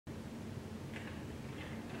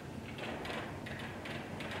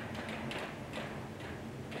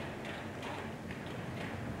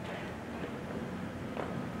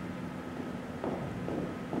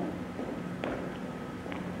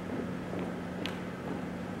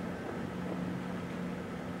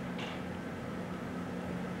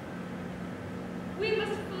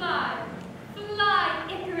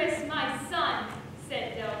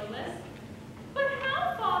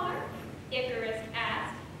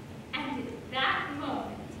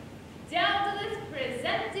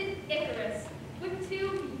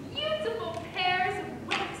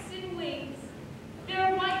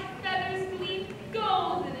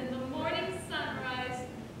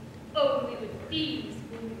thieves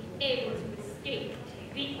wouldn't be able to escape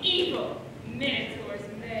the evil Minotaur's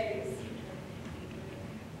maze.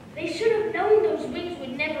 They should have known those wings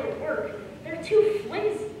would never work. They're too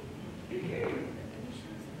flimsy.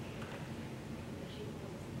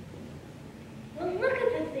 Well, look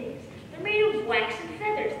at the things. They're made of wax and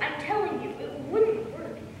feathers. I'm telling you, it wouldn't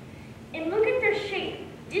work. And look at their shape.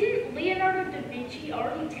 Didn't Leonardo da Vinci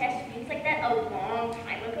already test wings like that a long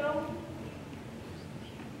time ago?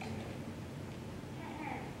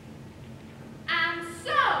 And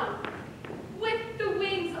so, with the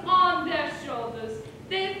wings on their shoulders,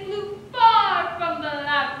 they flew far from the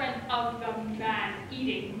labyrinth of the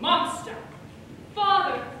man-eating monster.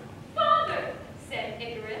 "Father, father," said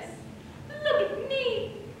Icarus, "look at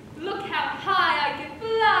me. Look how high I can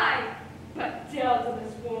fly." But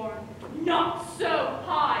Daedalus warned, "Not so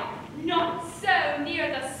high, not so near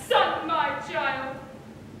the sun, my child."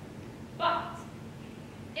 But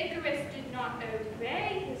Icarus did not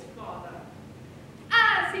obey his father.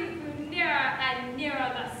 As he flew nearer and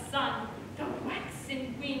nearer the sun, the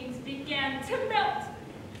waxen wings began to melt.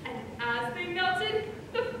 And as they melted,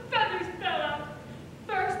 the feathers fell out,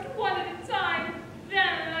 first one at a time,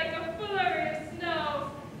 then like a flurry of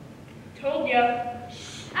snow. Told ya.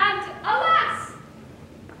 And alas!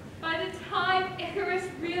 By the time Icarus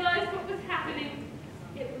realized what was happening,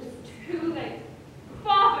 it was too late.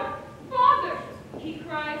 "Father, father," he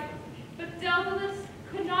cried, but Daedalus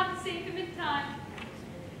could not save him in time.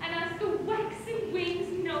 And as the waxen wings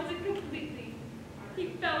melted completely, he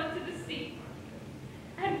fell into the sea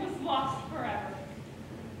and was lost forever.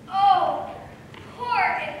 Oh,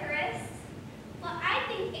 poor Icarus. Well, I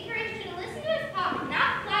think Icarus should have listened to his papa,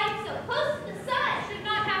 not flying so close to the sun. Should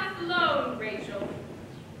not have flown, Rachel.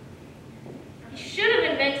 He should have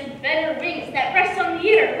invented better wings that rest on the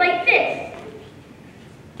air, like this.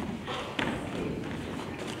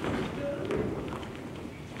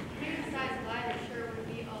 Besides, glider sure would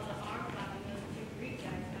beat all the arm flapping those two Greek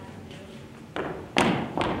guys have to do.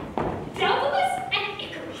 Daedalus and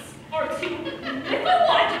Icarus are two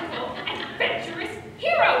mythological, adventurous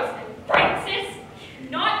heroes. Francis,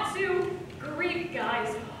 not two Greek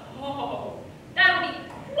guys. Oh, that'll be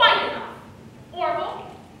quite enough. Orville,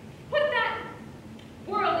 put that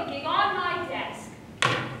whirligig on my desk.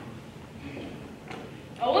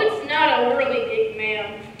 Oh, it's not a whirligig,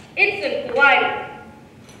 ma'am. It's a glider.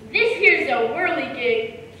 This here's a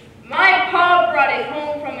whirligig. My pa brought it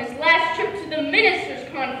home from his last trip to the ministers'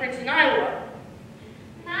 conference in Iowa.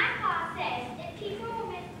 My pa says if people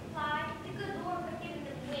were meant to fly, the good Lord would give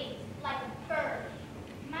them wings, like a bird.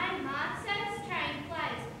 My mom says trying to fly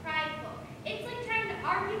is prideful. It's like trying to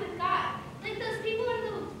argue with God, like those people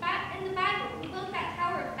in the Bible who built that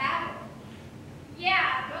Tower of Babel.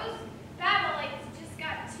 Yeah, those Babylonites just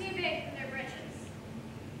got too big for their britches.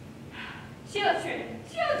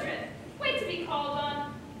 Children, wait to be called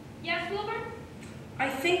on. Yes, Wilbur? I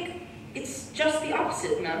think it's just the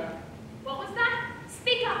opposite, ma'am. What was that?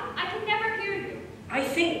 Speak up, I can never hear you. I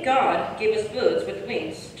think God gave us birds with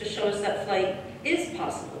wings to show us that flight is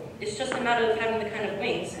possible. It's just a matter of having the kind of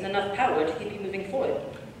wings and enough power to keep you moving forward.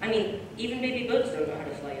 I mean, even baby birds don't know how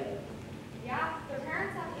to fly yet. Yeah, their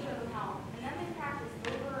parents have to show them how, and then they practice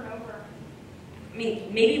over and over. I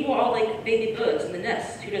mean, maybe we're all like baby birds in the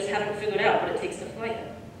nest who just haven't figured out what it takes to fly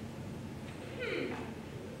yet.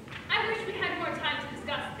 I wish we had more time to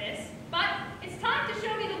discuss this, but it's time to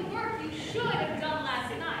show me the work you should have done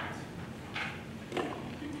last night.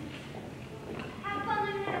 Have fun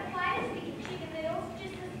learning how to fly this week, chicken noodles.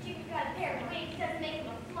 Just because the chicken got a pair of wings doesn't make him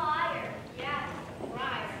a flyer. Yeah, a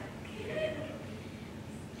flyer.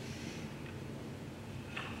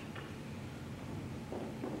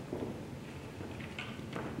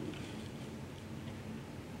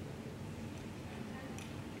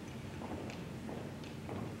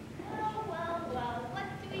 Well, what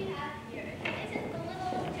do we have here? Is it the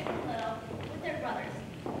little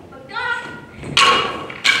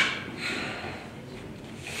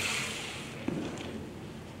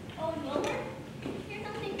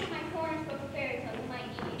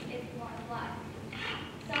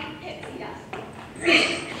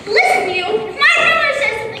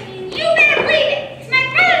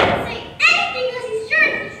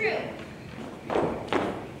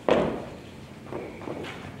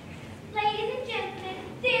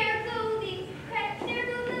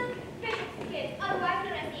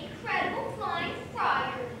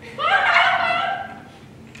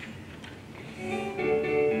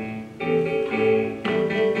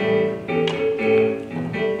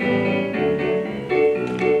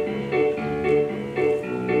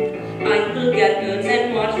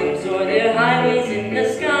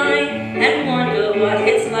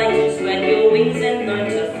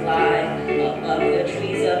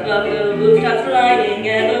above the rooftops flying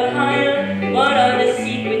ever higher. What are the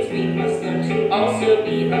secrets we must learn to also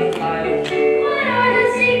be a flyer? What are the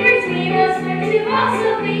secrets we must learn to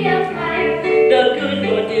also be a flyer? The good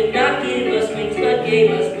Lord did not give us wings, but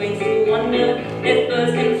gave us brains to wonder. If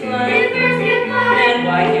birds can fly, If birds can fly, then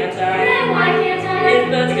why can't I? then why can't I? If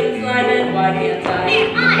birds can fly, then why can't I?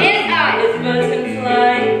 And I. If birds can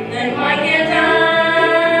fly, then why can't I?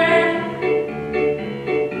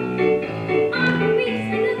 On the wings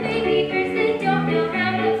of the baby birds that don't know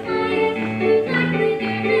how to fly it, who'd likely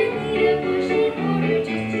learn and need a push in order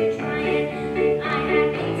just to try it. If I had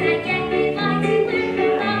wings, I'd get me like to learn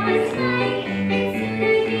how I was flying, and soon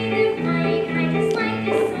I'd be there flying high just like a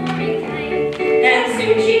soaring kite. And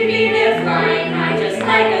soon she'd be there flying high just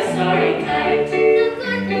like a soaring kite. The good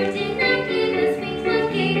Lord did not give us wings, but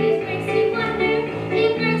gave us brains to wonder.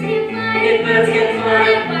 If birds can fly, If birds can fly,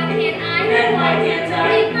 then why can't I? then why can't I?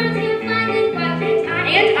 If birds can fly, then why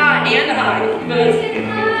can't I? And I. If birds Can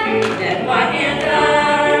fly. then why can't I?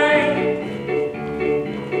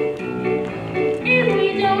 If we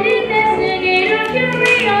don't investigate our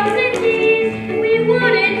curiosities, we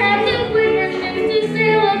wouldn't have the quiver ships to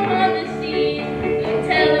sail upon the seas. The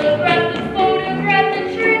telegraph, the photograph, the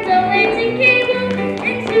transatlantic cable,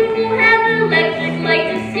 and soon we'll have electric light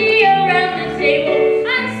to see around the table.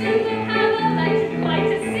 And soon we'll have electric light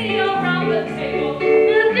to see around the table. The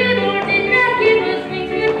good Lord did not give us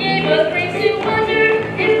wings, but gave us brains to wonder.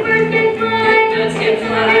 If birds can fly, If birds can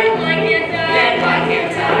fly, then why can't I? then why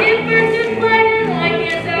can't I? If birds can fly, then why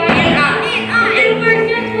can't I? If birds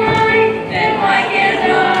can fly, Then why can't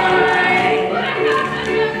I?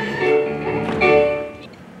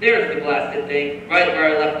 There's the blasted thing, right where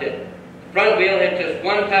I left it. Front wheel hit just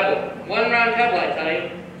one pebble. One round pebble, I tell you.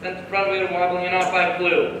 Sent the front wheel wobbling and off I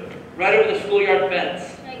flew. Right over the schoolyard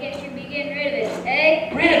fence. I guess you'd be getting rid of it, eh?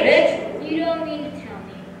 Rid of it? You don't mean to tell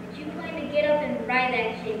me that you plan to get up and ride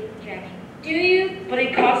that shaky projection, do you? But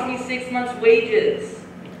it cost me 6 months' wages.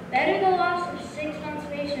 Better the loss of 6 months'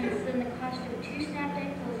 patience than the cost of 2 snapped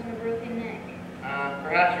ankles and a broken neck.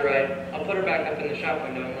 Perhaps you're right. I'll put her back up in the shop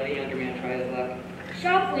window and let a younger man try his luck.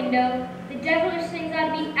 Shop window, the devilish things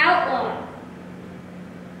ought to be outlawed.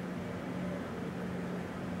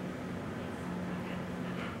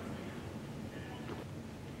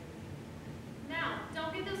 Now,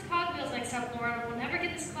 don't get those cogwheels mixed up, Laura. We'll never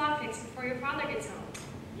get this clock fixed before your father gets home.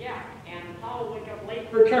 Yeah, and Paul will wake up late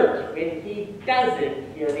for church when he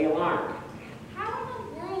doesn't hear the alarm. How in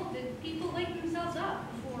the world did people wake themselves up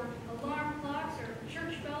before alarm clocks or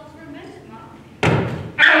church bells were invented, Mom?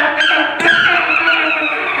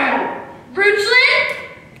 Rutland?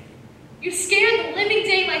 You scared the living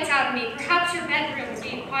daylights out of me. Perhaps your bedroom would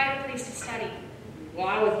be a quieter place to study. Well,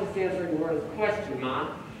 I was just answering Laura's question,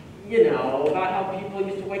 Mom. You know, about how people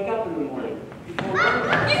used to wake up in the morning.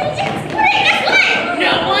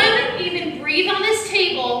 No one even breathe on this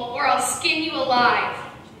table or I'll skin you alive.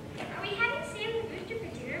 Are we having Sam the Rooster for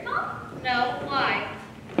dinner, Mom? No, why?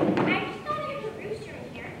 I just thought there was a rooster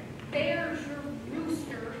in here. There's your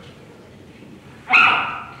rooster.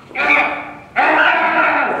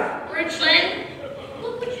 Richland,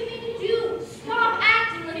 look what you need to do. Stop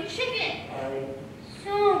acting like a chicken.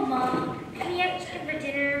 So, Mom, can we have chicken for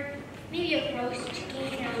dinner? Maybe a roast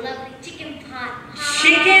chicken or a lovely chicken pot pie.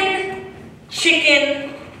 Chicken,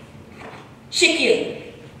 chicken, chicken.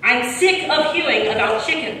 I'm sick of hearing about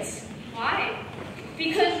chickens. Why?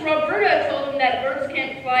 Because Roberta told him that birds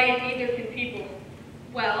can't fly and neither can people.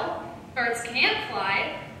 Well, birds can't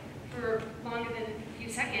fly for longer than a few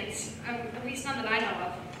seconds. At least none that I know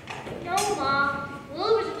of. No, Mom.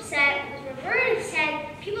 Lil was upset because Roberta said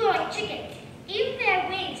people are like chickens. Even if they have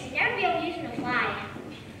wings, you'd never be able to use them to fly.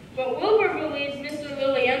 But Wilbur believes Mr.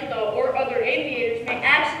 Lilienthal or other aviators may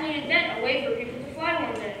actually invent a way for people to fly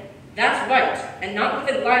one day. That's right, and not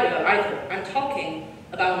with a glider either. I'm talking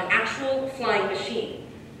about an actual flying machine.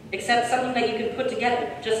 Except something that you can put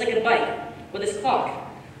together, just like a bike, with this clock.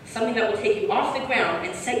 Something that will take you off the ground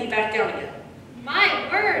and set you back down again. My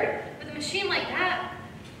word, with a machine like that,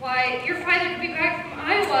 why, your father could be back from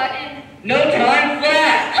Iowa in... No time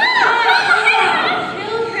flat!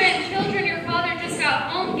 Children, your father just got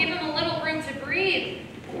home. Give him a little room to breathe.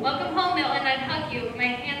 Welcome home, Milton. I'd hug you, but my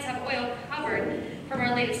hands have oil covered from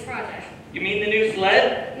our latest project. You mean the new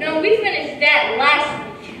sled? No, we finished that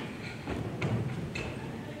last week.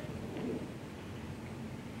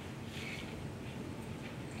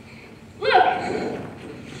 Look!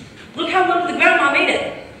 Look how low to the ground Mom made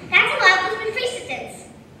it. That's a lot of resistance.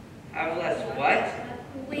 Have less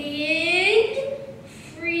what? Wind,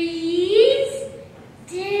 freeze,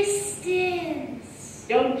 distance.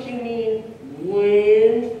 Don't you mean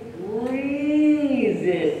wind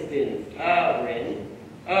resistance?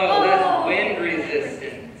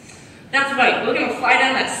 right. We're gonna fly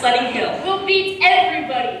down that sledding hill. We'll beat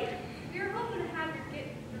everybody. We were hoping to have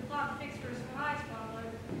your clock fixed for surprise, Father.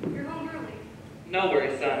 You're home early. No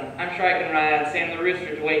worries, son. I'm sure I can rely on Sam the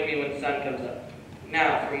Rooster to wake me when the sun comes up.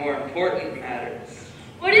 Now for more important matters.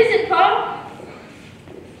 What is it, Pop?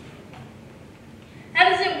 How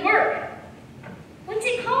does it work? What's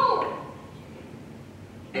it called?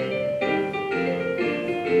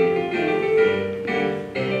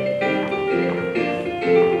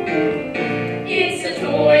 It's a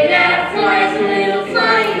toy that flies, a little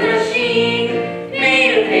flying machine,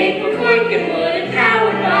 made of paper, cork, and wood, and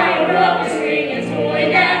powered by a rubber spring. A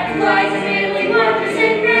toy that flies is really wondrous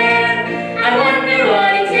and rare. I wonder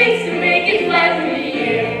what it takes to make it fly through the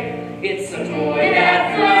air. It's a toy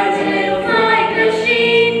that flies, a little flying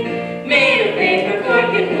machine, made of paper,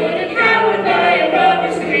 cork, and wood, and powered by a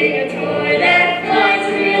rubber spring. A toy that flies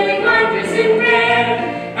is really wondrous and rare.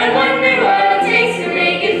 I wonder what it takes to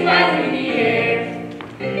make it fly through the air.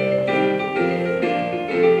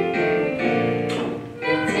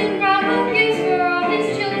 Milton Bravo gives for all his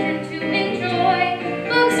children to enjoy.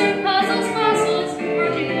 Books or puzzles, fossils,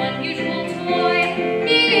 forging one usual toy.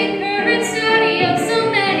 He encouraged study of so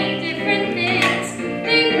many different things.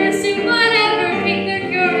 They pursue whatever piqued their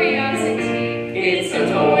curiosity. It's a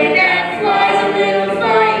toy that flies, a little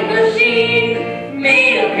flying machine,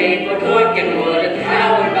 made of paper, cork, and wood, and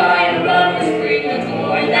powered by a rubber spring. A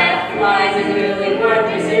toy that flies is really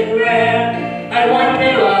wondrous and rare. I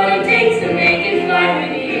wonder what it takes to make it fly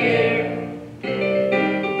through the air.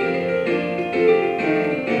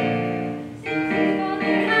 Samson's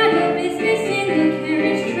father had a business in the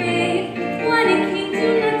carriage trade. When it came to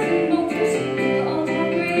nuts and bolts for suits to all top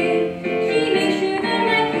grade, she made sure the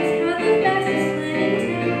Americans had the fastest sled in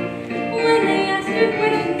town. When they asked her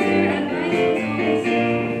questions, her advice was always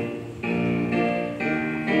sound.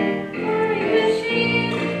 Flying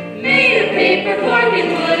machine, Made of paper, cork, and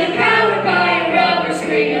wood, and powered by a rubber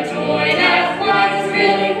spring. A toy that flies is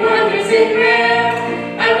really wondrous and rare.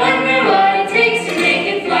 I wonder what it takes to make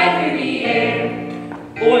it fly through the air.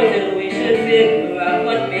 Boy, then we should figure out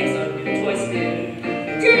what makes our new toy spin.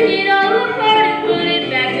 Take it all apart and put it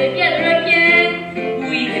back together again.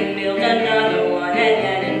 We can build another one and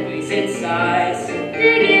then increase its size.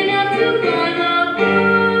 Big enough to climb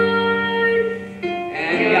aboard.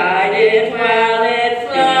 And guide it while it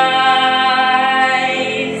flies.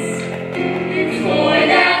 Toy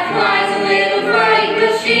that flies, a little flying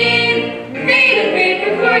machine, made of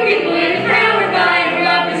paper, cork, and wood, and powered by a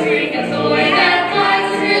rubber spring. A toy that flies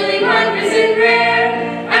is really wondrous and rare.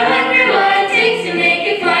 I wonder what it takes to make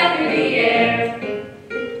it fly through the air.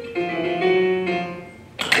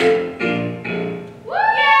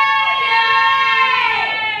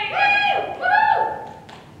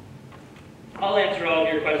 I'll answer all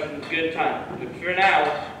of your questions in good time, but for now,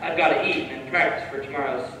 I've got to eat and practice for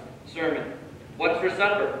tomorrow's sermon. What's for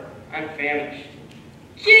supper? I'm famished.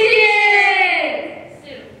 Chicken!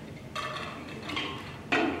 Soup.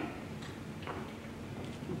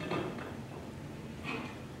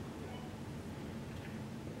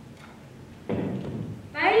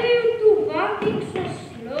 Why are you two walking so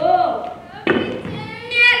slow?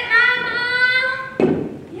 Yet, Mama!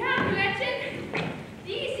 Yeah, Gretchen.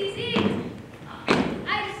 This is it.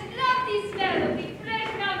 I just love the smell of the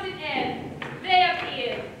fresh mountain air. Way up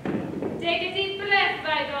here. Take a deep breath,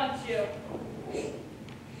 why don't you?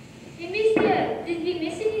 Hey, mister, did we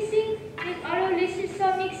miss anything? Did our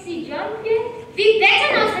listeners make the jump yet? We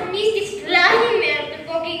better not have missed this flying man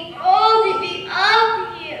walking all the way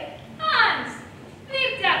up here. Hans,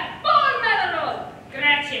 leave that poor man alone.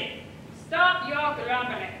 Gretchen, stop your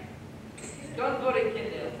grumbling. Don't worry,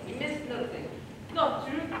 Kendall. You missed nothing. Not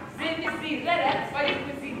true. They missed the red ants, while you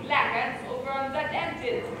missed the black ants over on that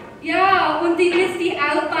engine. Ja, und die ist die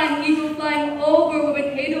Alpine Eagle flying over with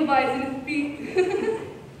Edelweiss in his feet.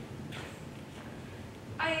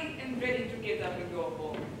 I am ready to get up and go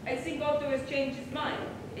home. I think Otto has changed his mind.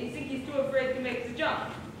 I think he's too afraid to make the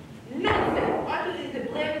jump. Nonsense! Otto is the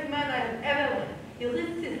bravest man I have ever met. He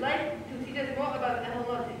risks his life to teach us more about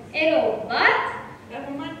aeronautics. What?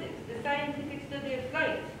 Aeronautics, the scientific study of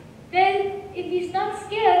flight. Well, if he's not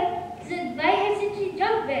scared, then why hasn't he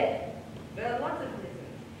jumped there? There are lots of reasons.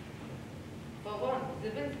 For one, the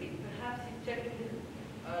wind speed. Perhaps he's checking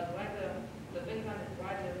the wind on his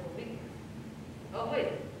rider for weakness. Oh wait,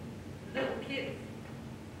 little kids.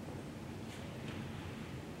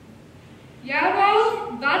 Ja,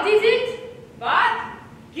 Rolf, what is it? But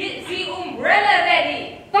get the umbrella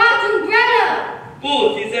ready. What umbrella?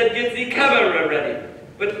 Fools, he said, get the camera ready.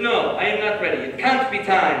 But no, I am not ready. It can't be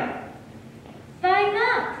time. Why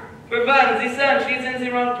not? For one, the sun shines in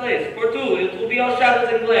the wrong place. For two, it will be all shadows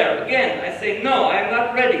and glare. Again, I say no, I am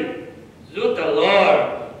not ready. Zuta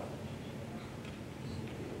Lord.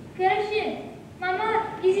 Question.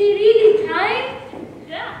 Mama, is it really time?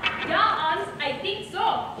 Yeah, Aunt, I think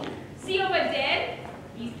so. See over there?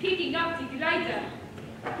 He's picking up the glider.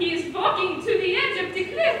 He is walking to the edge of the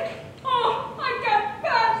cliff. Oh, I got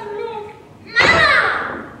bad look.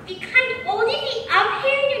 Mama! Because all is he up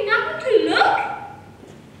here and you're not going to look?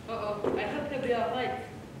 Uh-oh, I hope he'll be all right.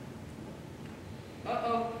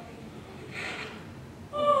 Uh-oh.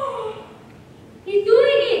 Oh, He's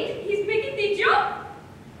doing it. he's making the jump.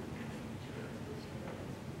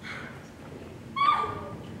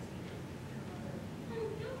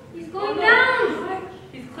 He's going Oh, no. down.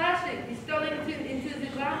 He's crashing. He's falling into the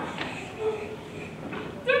ground.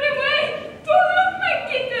 Turn away. Don't look, my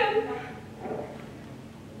kingdom.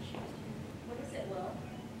 What is it, Will?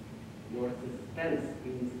 Your suspense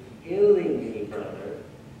is killing me, brother.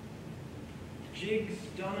 Jiggs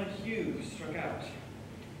Donahue struck out.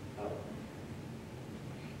 Oh.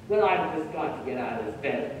 Well, I've just got to get out of this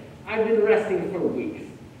bed. I've been resting for weeks.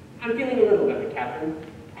 I'm feeling a little better, Captain.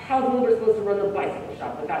 How's Wilbur supposed to run the bicycle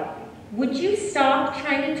shop without me? Would you stop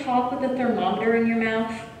trying to talk with a thermometer in your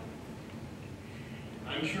mouth?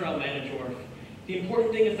 I'm sure I'll manage, Orf. The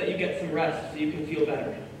important thing is that you get some rest so you can feel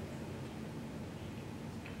better.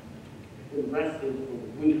 I've been resting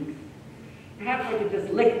for weeks. Perhaps I could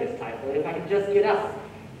just lick this typhoid if I could just get up,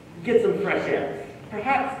 get some fresh air.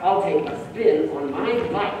 Perhaps I'll take a spin on my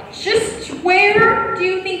bike. Just where do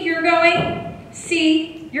you think you're going?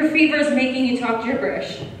 See, your fever is making you talk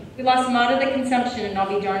gibberish. We lost Mata to consumption, and I'll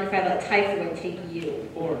be darned if I let typhoid take you.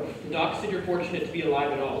 Orf, the doc said you're fortunate to be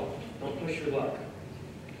alive at all. Don't push your luck.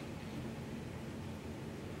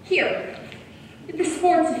 Here, get the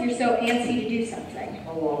sports if you're so antsy to do something.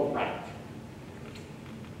 Oh, all right.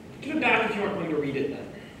 Give it back if you aren't going to read it then.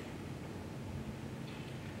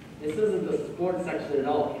 This isn't the sports section at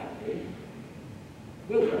all, Captain.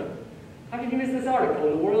 Wilbur, how could you miss this article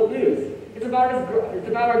in the World News? It's about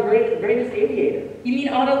our greatest aviator. You mean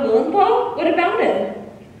Otto Lilienthal? What about him?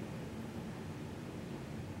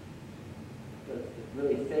 Does it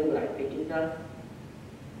really say what I think it does?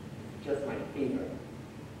 It's just my fever.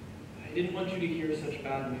 I didn't want you to hear such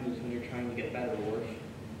bad news when you're trying to get better, Orf.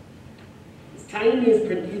 This tiny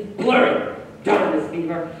newsprint is blurry. Darn this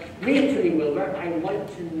fever. Read it to me, Wilbur. I want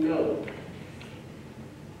to know.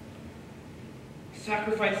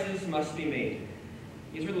 Sacrifices must be made.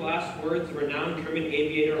 These were the last words of renowned German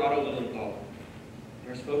aviator Otto Lilienthal. They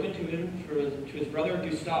were spoken to him to his brother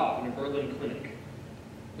Gustav in a Berlin clinic.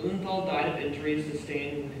 Lilienthal died of injuries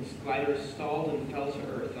sustained when his glider stalled and fell to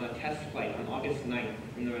earth on a test flight on August 9th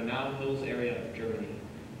from the Rheinau Hills area of Germany.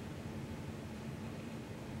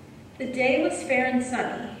 The day was fair and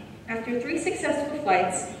sunny. After 3 successful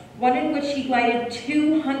flights, one in which he glided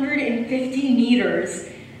 250 meters,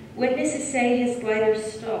 witnesses say his glider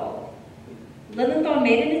stalled. Lilienthal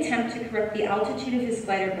made an attempt to correct the altitude of his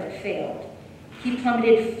glider but failed. He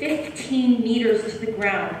plummeted 15 meters to the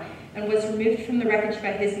ground and was removed from the wreckage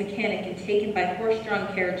by his mechanic and taken by horse-drawn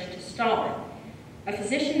carriage to Stalin. A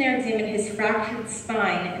physician there examined his fractured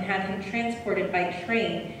spine and had him transported by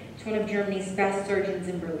train to one of Germany's best surgeons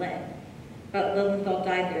in Berlin. But Lilienthal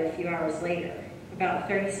died there a few hours later, about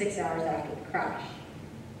 36 hours after the crash.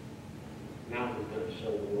 Now he's going to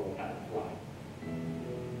show the world how to fly.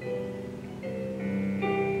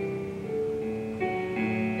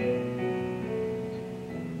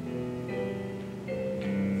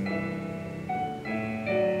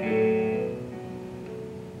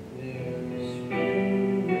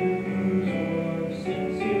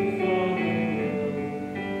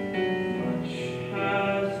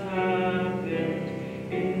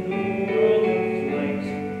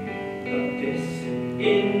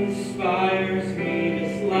 Inspires me,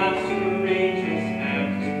 this last courageous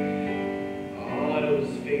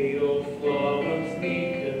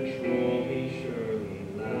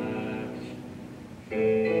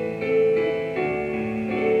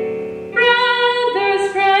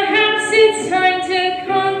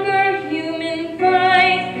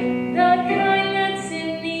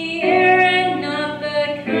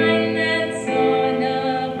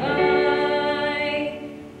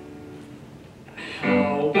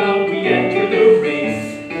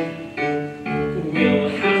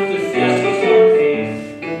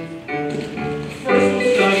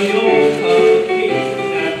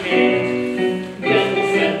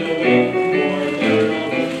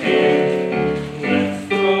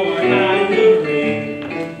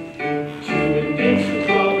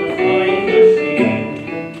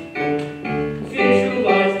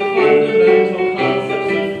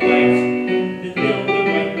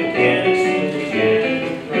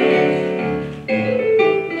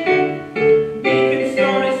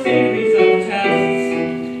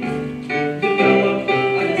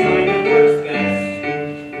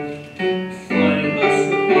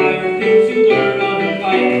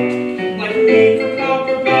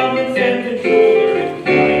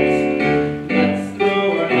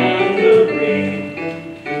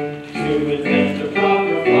invent a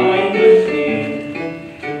proper flying machine.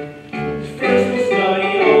 First we'll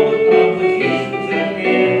study all the publications at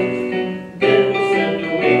hand, then we'll send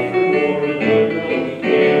away for more and learn all we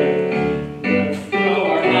can. Let's throw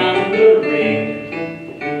our hat in the ring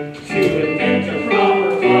to invent a proper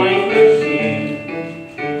flying machine.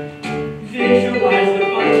 Visualize the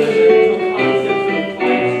fundamental concepts of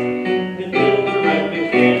flight, then build the right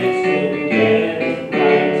mechanics till we get it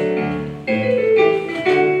right.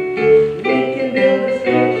 We can build a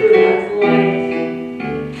structure that's light,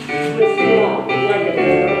 but strong like a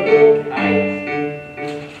durable kite.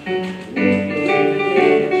 We can live the day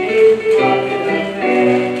to change rocket up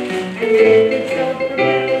there, and make it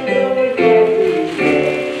self-propelled over everywhere.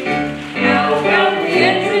 How about we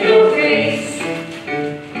enter the race?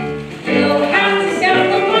 We'll have to step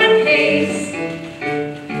up our pace.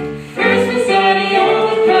 First we'll study all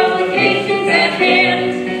the publications at hand,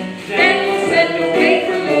 then we'll send away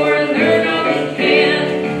for more and learn all we can.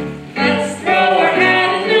 Let's throw our hat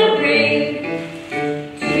in the ring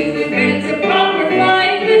to invent a proper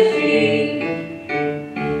flying machine.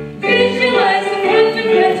 Visualize the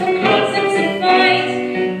fundamental concepts of flight,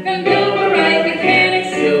 then build the right mechanics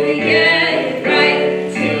till we get it right,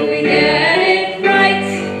 till we get it right.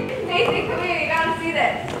 Nathan, come here, you gotta see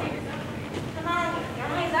this. Come on,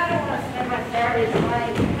 guys, I don't want to spend my Saturdays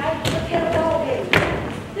flying. Let's get a ball game.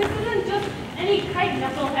 This isn't just any kite,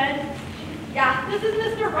 knucklehead. Yeah, This is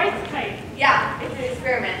Mr. Wright's kite, yeah, it's an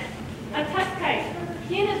experiment. a test kite.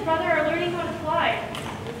 He and his brother are learning how to fly.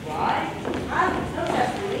 Why? No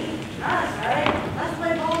test for me. Nice, all right? Let's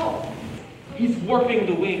play ball. He's warping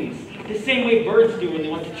the wings, the same way birds do when they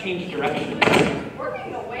want to change direction.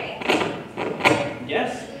 Working away?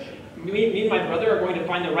 Yes, me and my brother are going to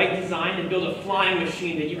find the right design and build a flying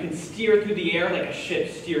machine that you can steer through the air like a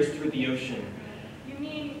ship steers through the ocean. You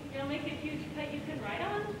mean you'll make a huge kite you can ride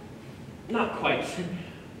on? Not quite.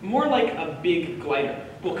 More like a big glider.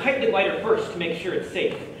 We'll kite the glider first to make sure it's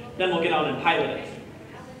safe. Then we'll get out and pilot it.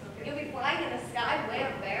 You'll be flying in the sky way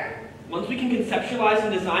up there? Once we can conceptualize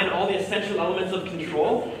and design all the essential elements of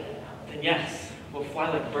control, then yes, we'll fly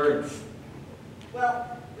like birds.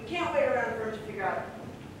 Well, we can't wait around for him to figure out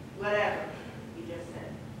whatever he just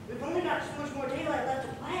said. We've only got so much more daylight left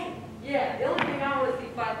to play. Yeah, the only thing I want to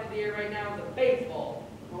see fly through the air right now is a baseball.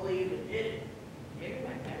 Only you can hit it. Maybe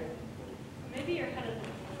my parents. Maybe you're headed.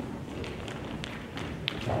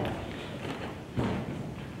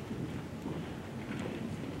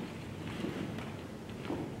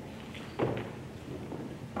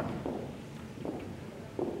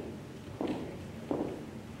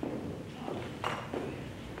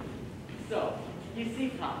 So, you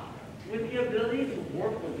see, Tom, with the ability to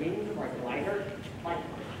warp the wings of our glider,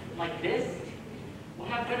 like this, we'll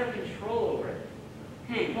have better control over it.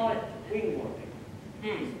 We call it wing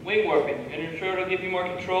warping. Wing warping. And you're sure it'll give you more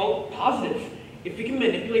control? Positive. If we can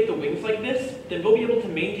manipulate the wings like this, then we'll be able to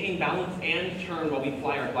maintain balance and turn while we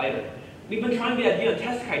fly our glider. We've been trying the idea on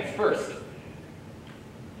test kites first.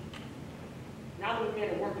 Now that we've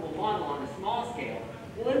made a workable model on a small scale,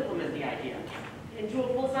 we'll implement the idea into a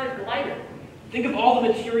full-size glider. Think of all the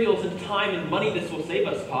materials and time and money this will save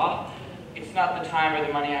us, Pa. It's not the time or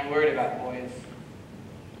the money I'm worried about, boys.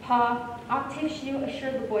 Pa, Octave Shue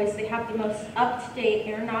assured the boys they have the most up-to-date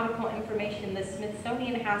aeronautical information the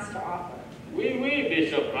Smithsonian has to offer. Oui,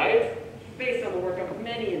 Bishop, right? Based on the work of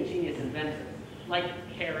many ingenious inventors, like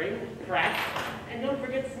Herring, Pratt, and don't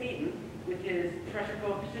forget Smeaton, with his pressure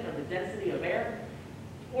coefficient of the density of air,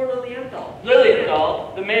 or Lilienthal.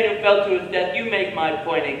 Lilienthal, the man who fell to his death, you make my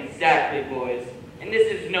point exactly, boys. And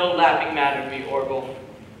this is no laughing matter to me, Orville.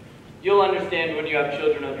 You'll understand when you have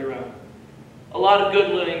children of your own. A lot of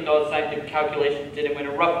good Lilienthal scientific calculations did it when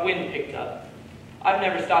a rough wind picked up. I've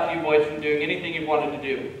never stopped you boys from doing anything you wanted to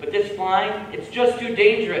do, but this flying, it's just too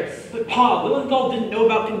dangerous. But Pa, Lilienthal didn't know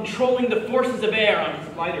about controlling the forces of air on his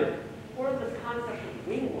glider. Or this concept of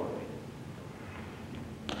wing warping.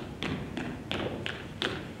 That's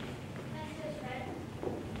this, right?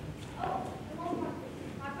 Oh, and one more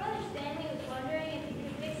thing. My brother Stanley was wondering if he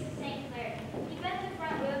could fix the St. Clair. He bent the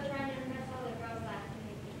front wheel trying to impress all the girls last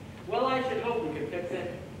week. Well, I should hope we can fix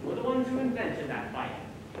it. We're the ones who invented that bike.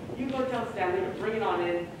 You go tell Stanley to bring it on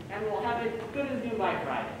in, and we'll have it good as new by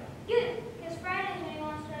Friday. Good, because Friday's when he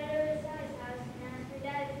wants to ride over to Sally's house and ask her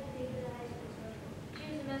daddy to pay for the high school social. She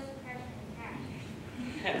was the most impressive in cash.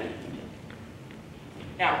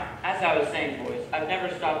 Now, as I was saying, boys, I've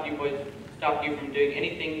never stopped you from doing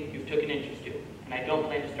anything you've took an interest to, and I don't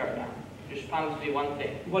plan to start now. Just promise me one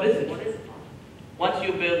thing. What is it? What is it, Tom? Once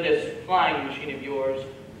you build this flying machine of yours,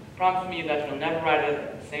 promise me that you'll never ride it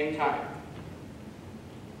at the same time.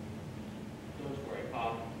 Don't worry,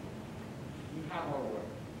 Pa. got more work.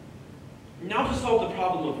 Now to solve the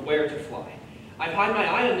problem of where to fly. I've had my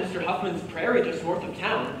eye on Mr. Huffman's prairie just north of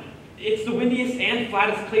town. It's the windiest and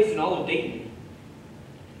flattest place in all of Dayton.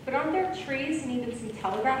 But aren't there trees and even some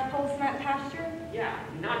telegraph poles in that pasture? Yeah,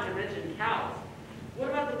 not to mention cows. What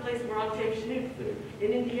about the place where Octave Chanute flew,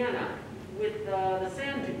 in Indiana, with the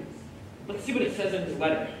sand dunes? Let's see what it says in his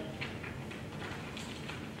letter.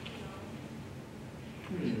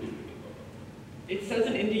 It says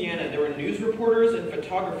in Indiana there were news reporters and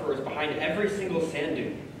photographers behind every single sand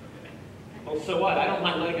dune. Well, so what? I don't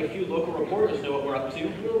mind letting a few local reporters know what we're up to.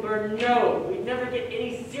 Wilbur, no! We never get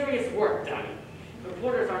any serious work done.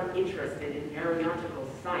 Reporters aren't interested in aeronautical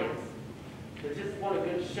science. They just want a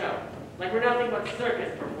good show. Like we're nothing but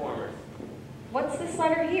circus performers. What's this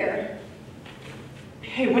letter here?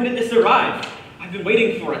 Hey, when did this arrive? I've been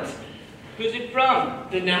waiting for it. Who's it from?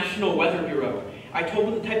 The National Weather Bureau. I told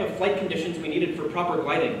them the type of flight conditions we needed for proper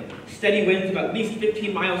gliding. Steady winds of at least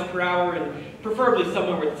 15 miles per hour and preferably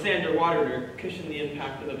somewhere with sand or water to cushion the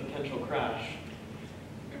impact of a potential crash.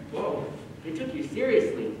 Whoa, they took you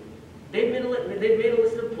seriously. They've made a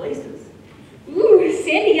list of places. Ooh,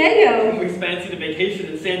 San Diego. We fancied a vacation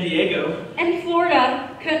in San Diego. And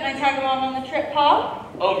Florida. Couldn't I tag along on the trip, Pa?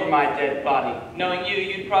 Over my dead body. Knowing you,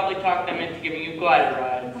 you'd probably talk them into giving you glider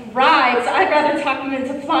rides. Rides? I'd rather talk them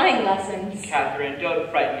into flying lessons. Catherine,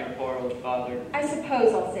 don't frighten your poor old father. I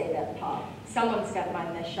suppose I'll say that, Pa. Someone's got to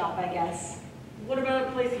mind this shop, I guess. What about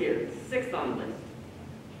a place here, 6th on the list?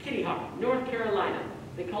 Kitty Hawk, North Carolina.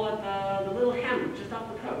 They call it the little hamlet just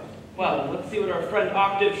off the coast. Well, let's see what our friend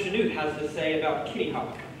Octave Chanute has to say about Kitty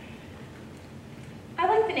Hawk. I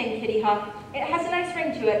like the name Kitty Hawk. It has a nice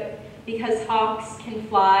ring to it. Because hawks can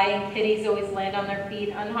fly and kitties always land on their feet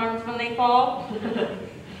unharmed when they fall.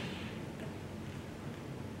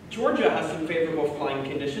 Georgia has some favorable flying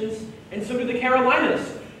conditions, and so do the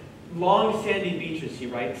Carolinas. Long sandy beaches, he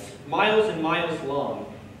writes, miles and miles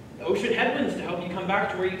long. Ocean headwinds to help you come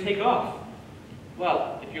back to where you take off.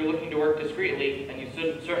 Well, if you're looking to work discreetly, then you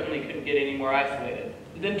certainly couldn't get any more isolated.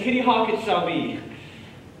 Then Kitty Hawk it shall be.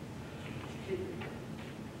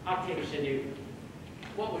 Octave Chanute,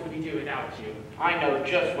 what would we do without you? I know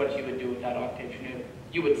just what you would do without Octave Chanute.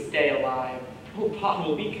 You would stay alive. Oh, Pa,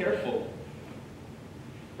 well, be careful.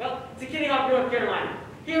 Well, to Kitty Hawk, North Carolina.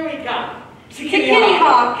 Here we come. To Kitty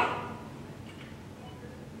Hawk!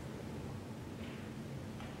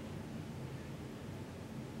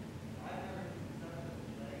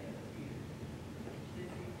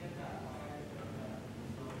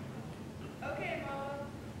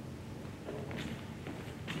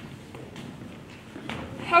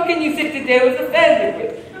 How can you sit today with a feather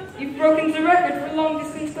whip? You've broken the record for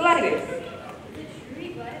long-distance gliders.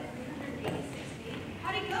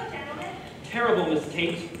 How'd it go, gentlemen? Terrible, Miss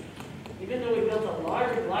Tate. Even though we built a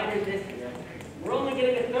larger glider this year, we're only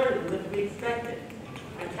getting a third of what we expected.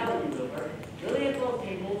 I'm telling you, Wilbur, really at those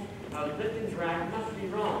tables, our lift and drag must be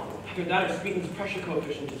wrong. Either that or Sweeten's pressure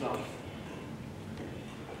coefficient is off.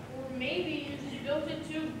 Or maybe you just built it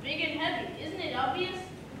too big and heavy. Isn't it obvious?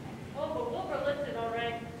 Oh, but Wilbur lifted all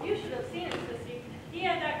right. You should have seen him, Sissy. He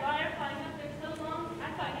had that glider flying up there so long,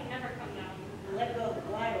 I thought he'd never come down. Let go of the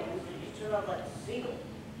glider, and you stood up like a seagull.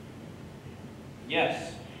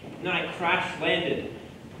 Yes, and then I crash-landed.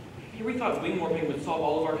 Here we thought wing warping would solve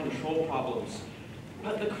all of our control problems.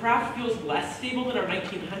 But the craft feels less stable than our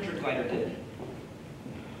 1900 glider did.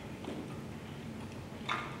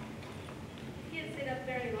 If he had stayed up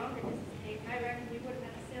there any longer, Mrs. Tate, I reckon we wouldn't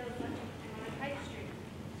have to sail as much on a tight stream.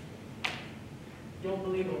 Don't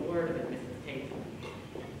believe a word of it, Mrs. Tate.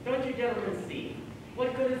 Don't you gentlemen see?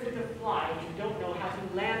 What good is it to fly if you don't know how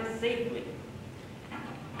to land safely?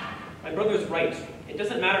 My brother's right. It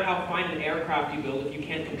doesn't matter how fine an aircraft you build if you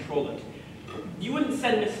can't control it. You wouldn't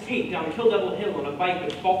send Miss Tate down Kill Devil Hill on a bike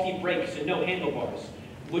with faulty brakes and no handlebars,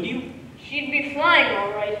 would you? She'd be flying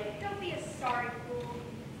all right. Don't be a sorry fool.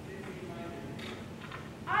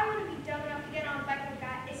 I wouldn't be dumb enough to get on a bike like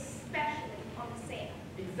that, especially on the sail.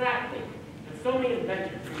 Exactly. And so many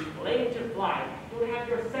inventors who claim to fly don't have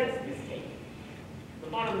your sense, Miss Tate. The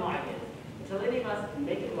bottom line is, until any of us can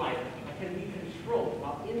make a glider that can be controlled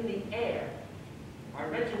while in the air, our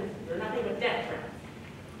inventions are nothing but death traps.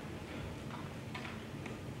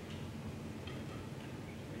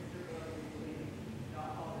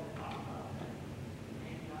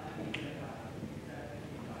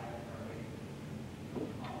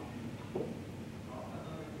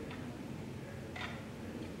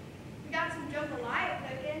 We got some jambalaya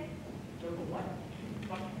cooking. What?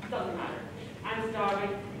 Doesn't matter. I'm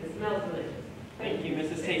starving. It smells delicious. Thank you,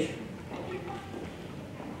 Mrs. Tate.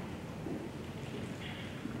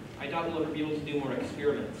 I doubt we'll ever be able to do more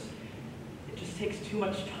experiments. It just takes too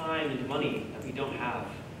much time and money that we don't have.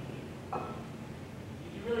 Did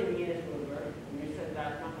you really mean it, Wilbur, when you said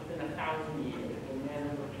that not within 1,000 years will man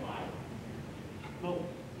ever fly? Well,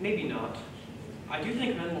 maybe not. I do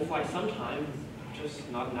think men will fly sometime, just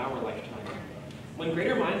not in our lifetime. When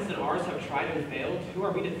greater minds than ours have tried and failed, who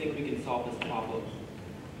are we to think we can solve this problem?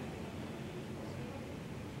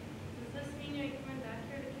 Does this mean you're coming back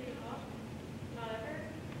here to Kitty Hawk? Not ever?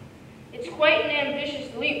 It's quite an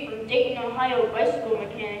ambitious leap from Dayton, Ohio bicycle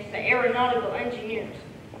mechanics to aeronautical engineers.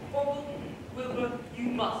 Oh, Wilbur, you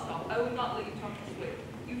must stop. I will not let you talk this way.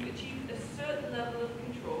 You've achieved a certain level of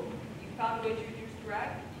control. You found a way to reduce drag.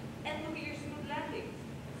 And look at your smooth landings.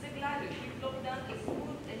 The glider, you float down as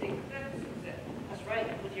smooth as a crepe success. That's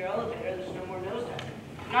right. With your elevator, there's no more nosedive.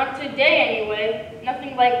 Not today, anyway.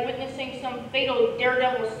 Nothing like witnessing some fatal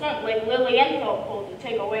daredevil stunt like Lily Enthal pulled to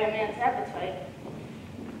take away a man's appetite.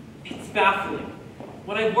 It's baffling.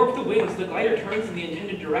 When I warp the wings, the glider turns in the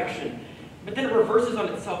intended direction, but then it reverses on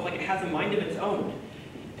itself like it has a mind of its own.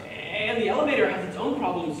 And the elevator has its own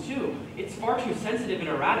problems, too. It's far too sensitive and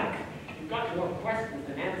erratic. You've got more questions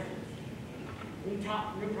than answers. New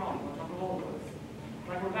problem on top of all those.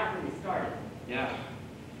 Like we're back when we started. Yeah.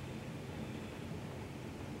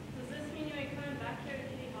 Does this mean you ain't coming back here to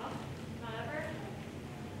Kitty Hawk? Not ever?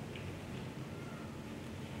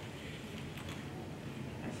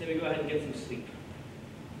 I say we go ahead and get some sleep.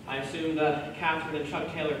 I assume that Catherine and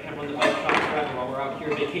Chuck Taylor can't run the bike shop forever while we're out here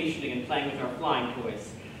vacationing and playing with our flying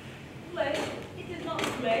toys. Play? It is not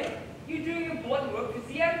play. You're doing important work for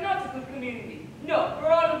the aeronautical community. No,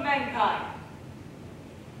 for all of mankind.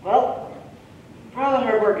 Well, for all the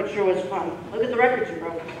hard work, it sure was fun. Look at the records you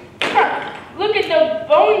broke. Look at the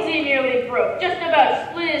bones he nearly broke. Just about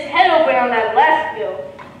split his head open on that last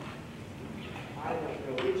bill. I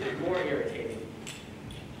don't know which is more irritating.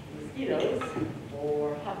 Mosquitoes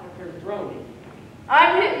or Hopper's droning.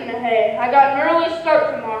 I'm hitting the hay. I got an early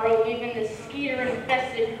start tomorrow, leaving the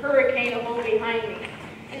skeeter-infested hurricane hole behind me.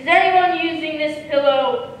 Is anyone using this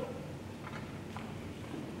pillow?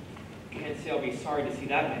 Can't say I'll be sorry to see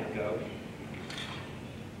that man go.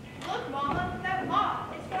 Look, Mama, that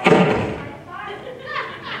moth. It's falling by the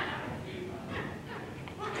fire.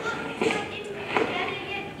 Look, it's like it's getting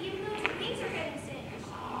again, even though its wings are getting singed.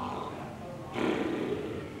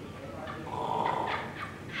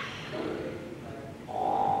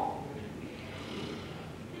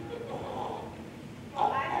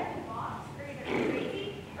 Well, either the moths are either crazy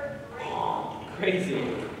or great. Crazy.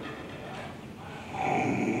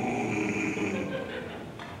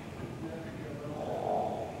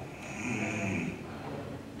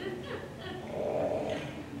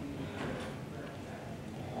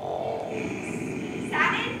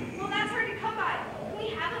 Satin? Well, that's hard to come by. Can we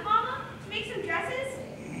have it, Mama? To make some dresses?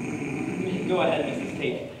 Go ahead, Mrs.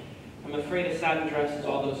 Tate. I'm afraid a satin dress is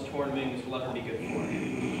all those torn wings will ever be good for.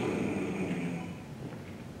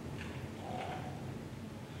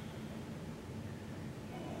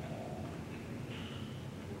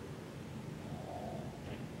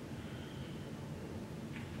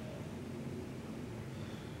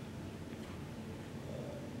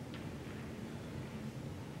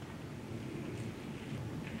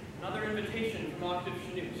 Another invitation from Octave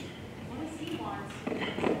Chanute. What does he want?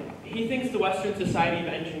 He thinks the Western Society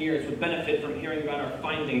of Engineers would benefit from hearing about our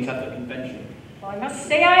findings at the convention. Well, I must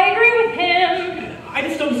say I agree with him. I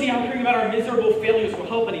just don't see how hearing about our miserable failures will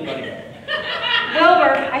help anybody.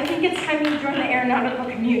 Wilbur, I think it's time you join the aeronautical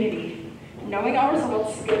community. Knowing our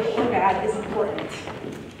results, good or bad, is important.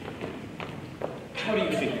 How do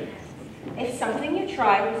you figure? If something you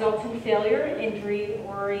try results in failure, injury,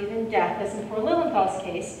 or even death, as in poor Lilienthal's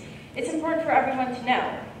case, it's important for everyone to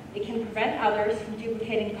know. It can prevent others from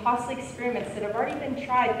duplicating costly experiments that have already been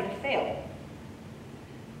tried but have failed.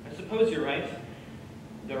 I suppose you're right.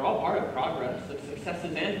 They're all part of progress, of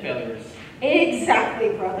successes and failures.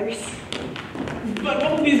 Exactly, brothers. But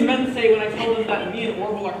what will these men say when I tell them that me and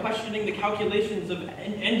Orville are questioning the calculations of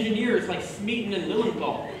engineers like Smeaton and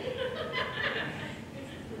Lilienthal?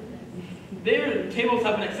 Their tables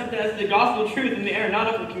have been accepted as the gospel truth in the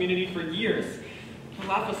aeronautical community for years. They'll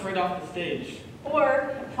laugh us right off the stage. Or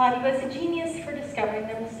applaud you as a genius for discovering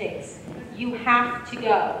their mistakes. You have to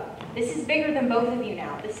go. This is bigger than both of you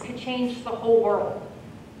now. This could change the whole world.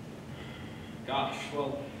 Gosh,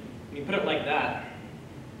 well, when you put it like that,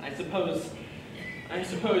 I suppose that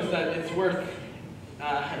it's worth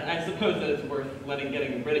letting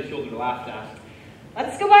getting ridiculed or laughed at.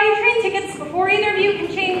 Let's go buy your train tickets before either of you can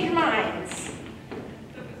change your minds.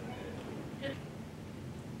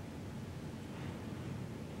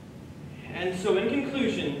 And so in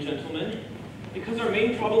conclusion, gentlemen, because our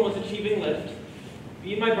main problem was achieving lift,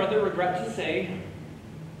 Me and my brother regret to say,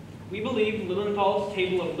 we believe Lilienthal's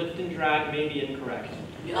table of lift and drag may be incorrect.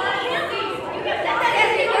 You got that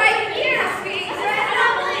right here, Sphinx. I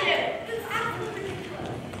don't believe it. This is absolutely ridiculous.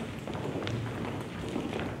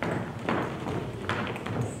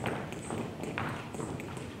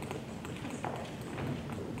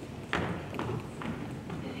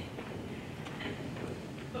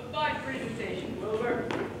 A fine presentation, Wilbur.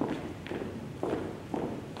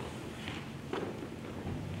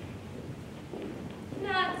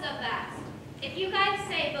 Not so fast. If you guys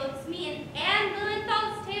say both me and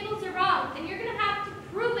Lilienthal's tables are wrong, then you're going to have to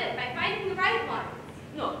prove it by finding the right one.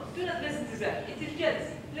 No, do not listen to that. It is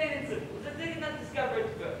just plain and simple, that they did not discover it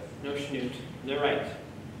first. No, Schnute, they're right.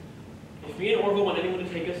 If me and Orville want anyone to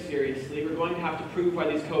take us seriously, we're going to have to prove why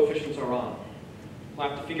these coefficients are wrong. We'll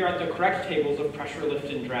have to figure out the correct tables of pressure, lift,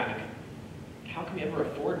 and drag. How can we ever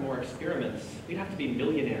afford more experiments? We'd have to be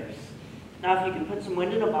millionaires. Now, if you can put some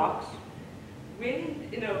wind in a box.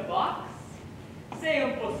 Wind in a box? C'est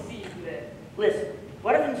impossible. Listen,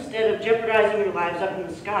 what if instead of jeopardizing your lives up in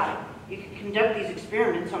the sky, you could conduct these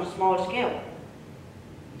experiments on a smaller scale?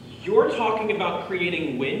 You're talking about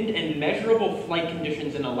creating wind and measurable flight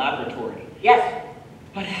conditions in a laboratory. Yes.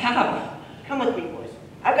 But how? Come with me, boys.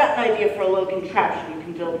 I've got an idea for a little contraption you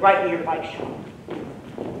can build right in your bike shop.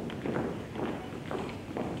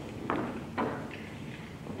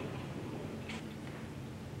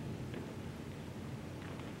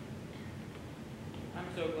 I'm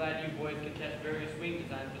so glad you boys can test various wing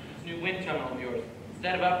designs with this new wind tunnel of yours,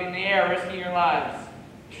 instead of up in the air risking your lives.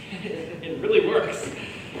 It really works.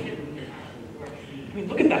 I mean,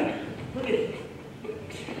 look at that. Look at it.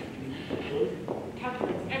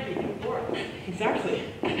 Calculates everything for us. Exactly.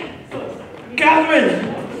 So, Catherine!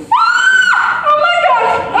 Oh my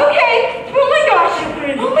gosh! Okay! Oh my gosh!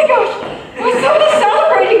 Oh my gosh! What's all this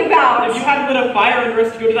celebrating about? If you hadn't lit a fire under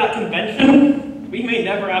us to go to that convention, we may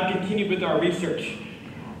never have continued with our research.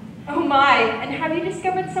 Oh my, and have you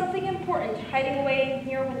discovered something important hiding away in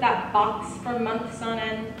here with that box for months on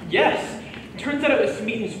end? Yes. It turns out it was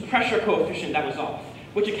Smeaton's pressure coefficient that was off,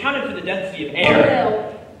 which accounted for the density of air.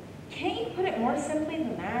 Bill, can't you put it more simply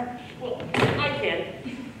than that? well, I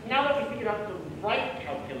can. Now that we figured out the right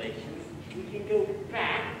calculations, we can go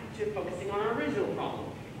back to focusing on our original problem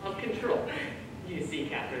of control. You see,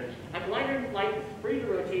 Catherine, a glider in flight is free to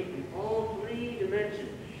rotate in all 3 dimensions.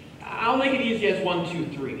 I'll make it easy as 1, 2,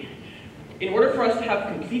 3. In order for us to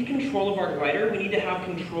have complete control of our glider, we need to have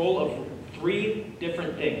control of 3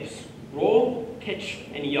 different things: roll, pitch,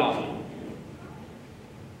 and yaw.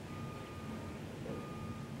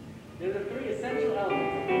 They're the 3 essential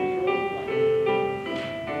elements of controlled flight.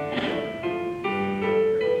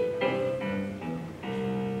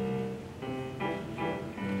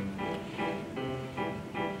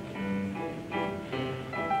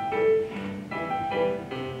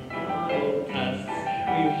 Final tests.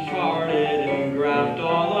 We've charted and graphed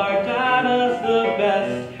all our data's the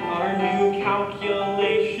best. Our new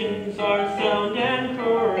calculations are sound and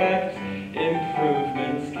correct.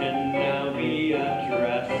 Improvements can now be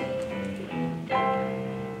addressed.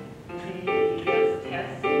 Tedious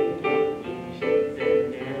testing of inches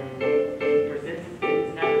and errors.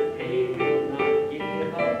 Persistence has paid, will not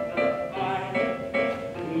give up the fight.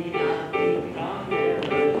 We have become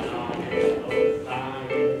errors on both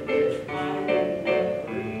sides. This time and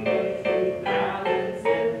every way to balance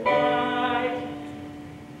and flight.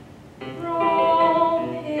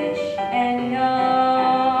 Roll, pitch, and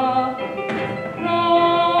yaw.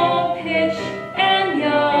 Roll, pitch, and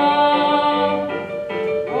yaw.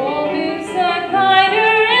 Roll moves the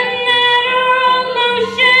glider in lateral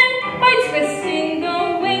motion by twisting the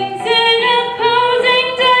wings in opposing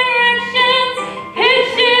directions.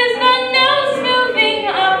 Pitch is the nose moving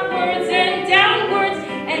upwards and downwards,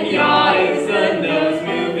 and yaw is the nose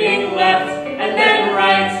moving left and then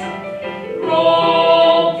right.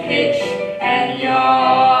 Roll, pitch, and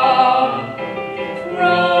yaw.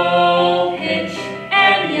 Roll, pitch,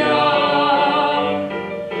 and yaw.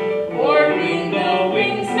 Warping the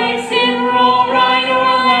wings makes it roll right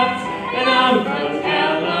or left, and the front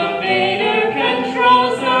elevator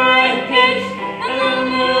controls the right pitch, and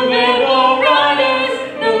the movable rudders,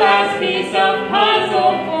 the last piece of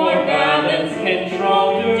puzzle for balance control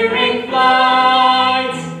during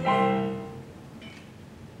flight.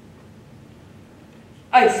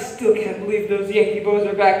 I still can't believe those Yankee boys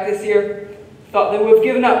are back this year. Thought they would have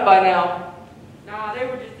given up by now. Nah, they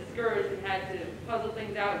were just discouraged and had to puzzle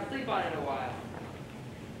things out and sleep on it a while.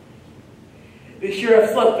 They sure have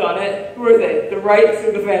slept on it. Who are they? The Wrights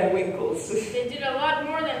or the Van Winkles? They did a lot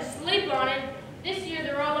more than sleep on it. This year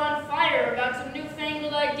they're all on fire about some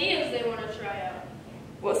newfangled ideas they want to try out.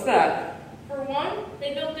 What's that? For one,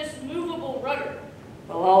 they built this movable rudder.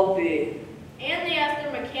 Well, I'll be. And they asked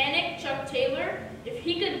their mechanic, Chuck Taylor, if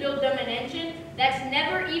he could build them an engine that's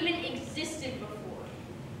never even existed before.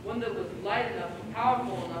 One that was light enough and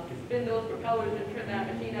powerful enough to spin those propellers and turn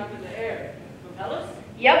that machine up in the air. Propellers?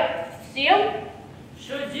 Yep. See them?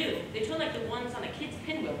 Sure do. They turn like the ones on a kid's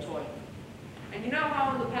pinwheel toy. And you know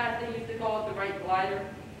how in the past they used to call it the right glider?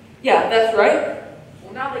 Yeah, that's right.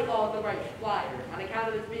 Well, now they call it the right flyer, on account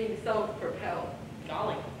of it being self-propelled.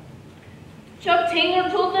 Golly. Chuck Taylor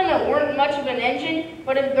told them it weren't much of an engine,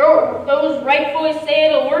 but if those Wright boys say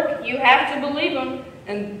it'll work, you have to believe them.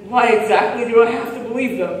 And why exactly do I have to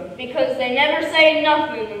believe them? Because they never say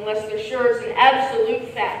nothing unless they're sure it's an absolute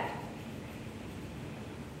fact.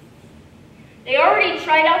 They already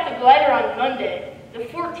tried out the glider on Monday. The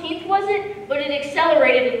 14th was it, but it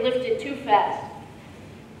accelerated and lifted too fast.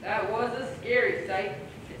 That was a scary sight.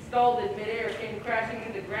 It stalled in midair, came crashing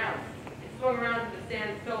to the ground. It swung around in the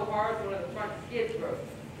sand so hard one of the front skids broke.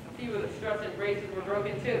 A few of the struts and braces were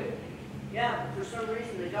broken too. Yeah, but for some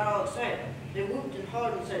reason they got all excited. They whooped and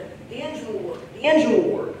hollered and said, the engine will work, the engine will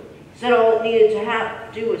work. Said all it needed to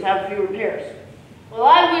do was have a few repairs. Well,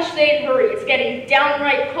 I wish they'd hurry. It's getting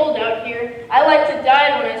downright cold out here. I like to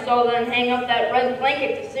die when I saw them hang up that red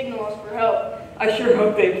blanket to signal us for help. I sure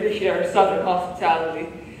hope they appreciate our southern hospitality,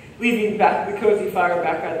 leaving back the cozy fire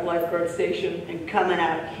back at the lifeguard station. And coming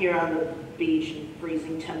out here on the beach in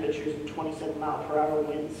freezing temperatures and 27-mile-per-hour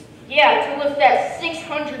winds. Yeah, to lift that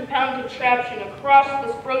 600-pound contraption across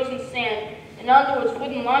this frozen sand and onto its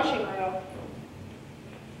wooden launching rail.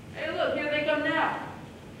 Hey look, here they come now.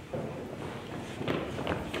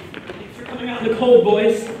 Thanks for coming out in the cold,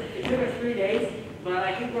 boys. It took us 3 days, but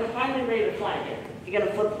I think we're finally ready to fly again. You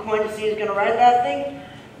gonna flip a coin to see who's gonna ride that thing?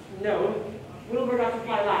 No, Wilbur got to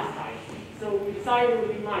fly last time, so we decided it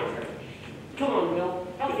would be my turn. Come on, Will.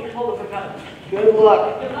 Help me hold the propeller. Good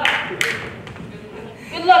luck. Good luck.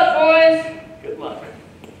 Good luck, boys. Good luck.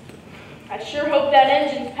 I sure hope that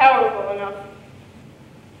engine's powerful enough.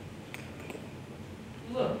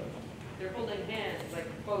 Look, they're holding hands like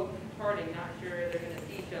folks parting, not sure they're going to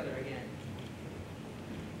see each other again.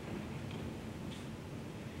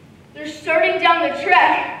 They're starting down the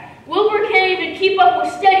track. Wilbur can't even keep up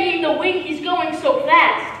with steadying the wing. He's going so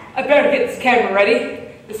fast. I better get this camera ready.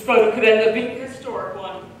 This photo could end up being a historic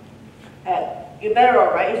one. You better,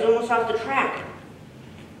 all right. He's almost off the track.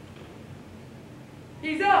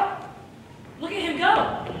 He's up! Look at him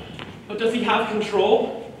go! But does he have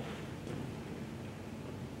control?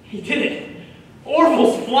 He did it.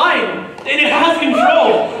 Orville's flying, and it has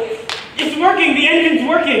control. It's working. The engine's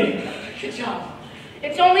working. Good job.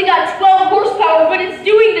 It's only got 12 horsepower, but it's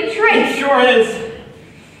doing the trick. It sure is.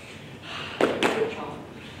 Good job.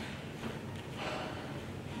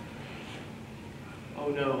 Oh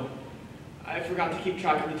no. I forgot to keep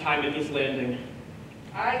track of the time in his landing.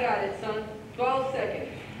 I got it, son. 12 seconds.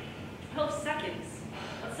 12 seconds?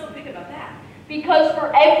 What's so big about that? Because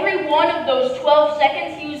for every one of those 12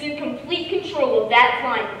 seconds, he was in complete control of that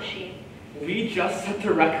flying machine. We just set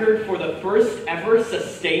the record for the first ever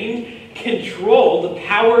sustained, controlled,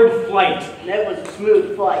 powered flight. And that was a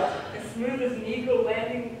smooth flight. As smooth as an eagle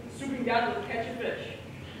landing, swooping down to catch a fish.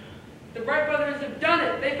 The Wright brothers have done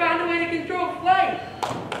it. They found a way to control flight.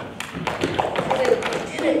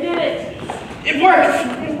 We did it! It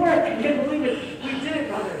worked! It worked! I can't believe it. We did it,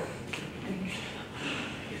 brother.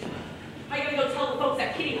 I gotta go tell the folks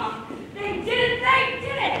at Kitty Hawk. They did it! They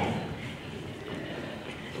did it!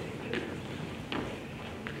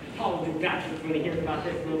 I'll do backwards when he hears about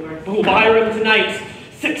this, Wilbur. Oh, Byron tonight.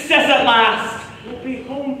 Success at last. We'll be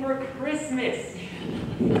home for Christmas.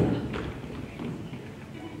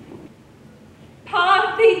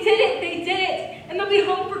 Pa, they did it! They did it! And they'll be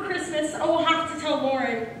home for Christmas. Oh, we'll have to tell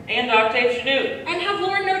Lauren. And Octave Chanute. And have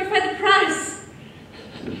Lauren notify the press.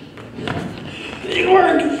 It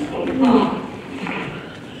worked.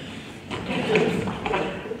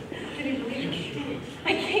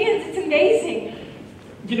 I can't. It's amazing.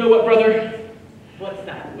 You know what, brother? What's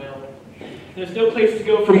that, Will? There's no place to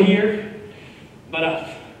go from here but up.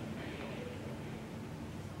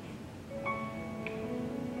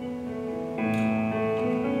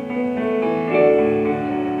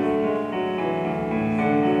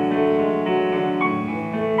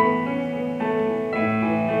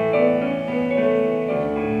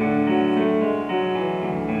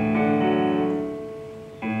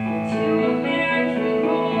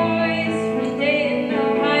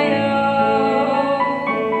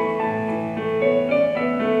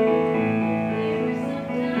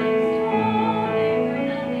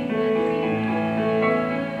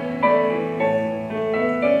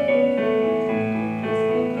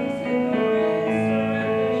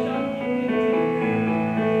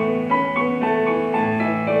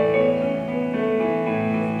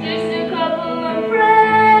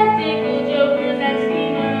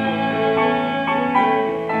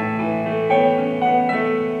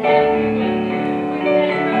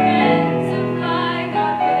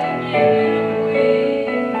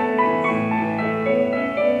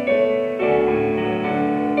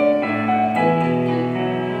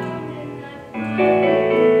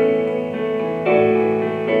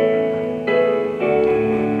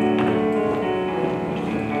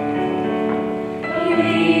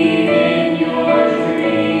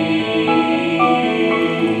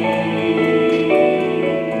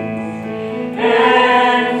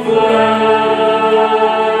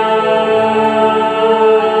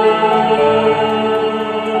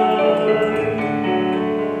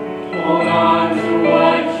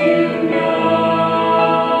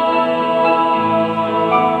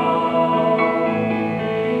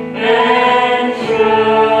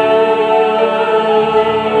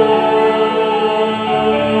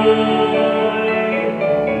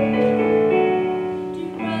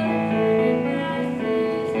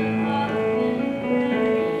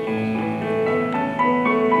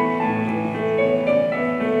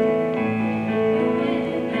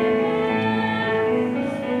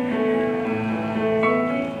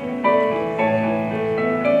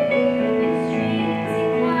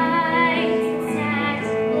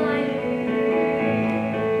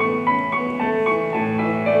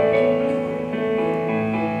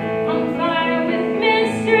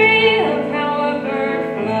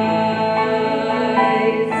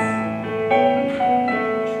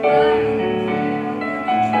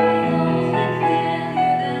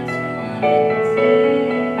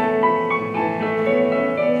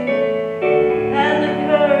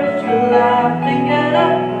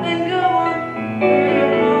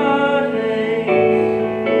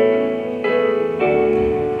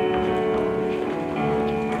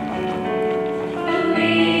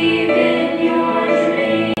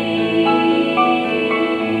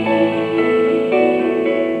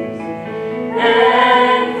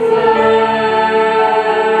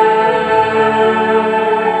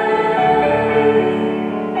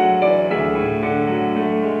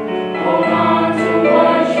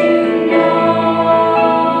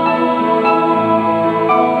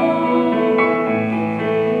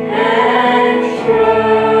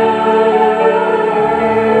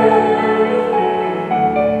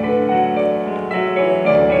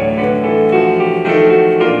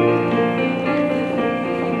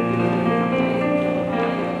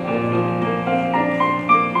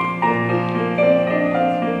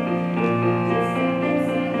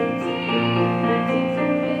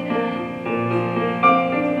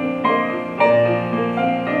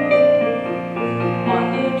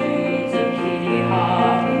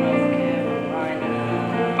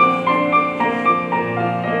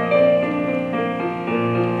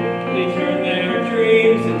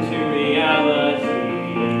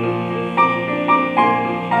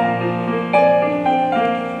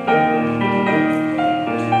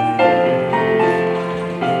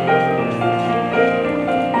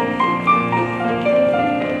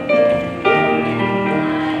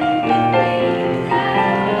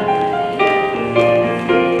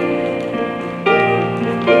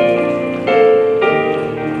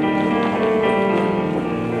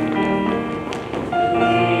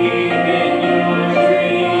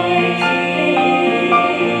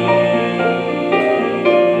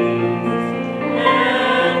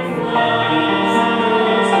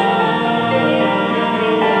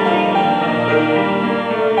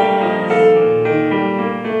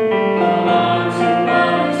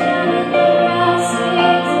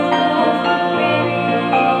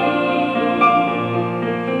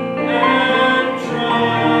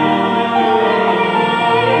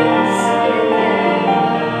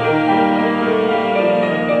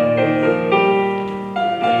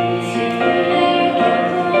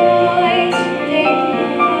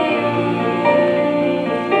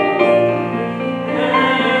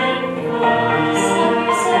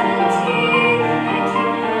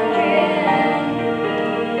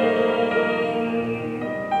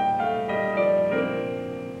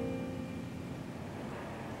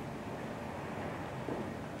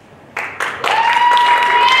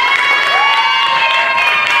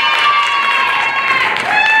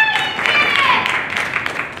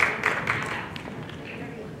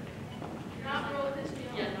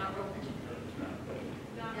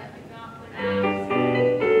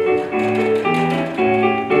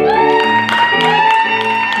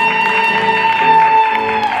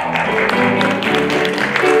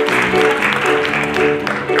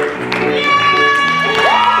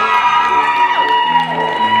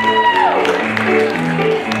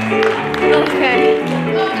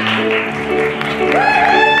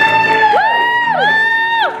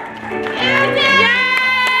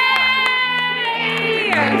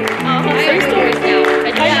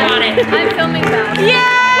 I'm filming that.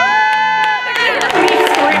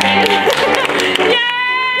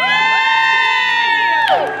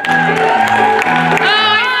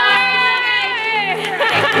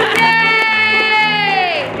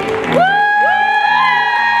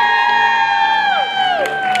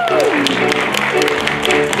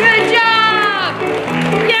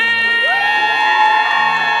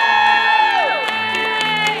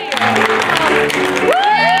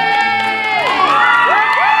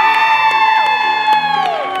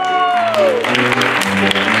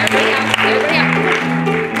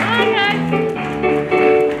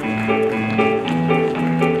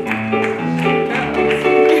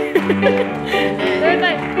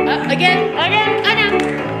 Again, I know.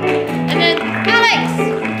 And then Alex!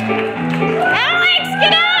 Alex,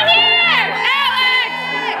 get out here! Alex!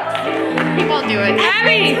 He won't do it.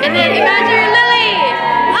 Abby! And then imagine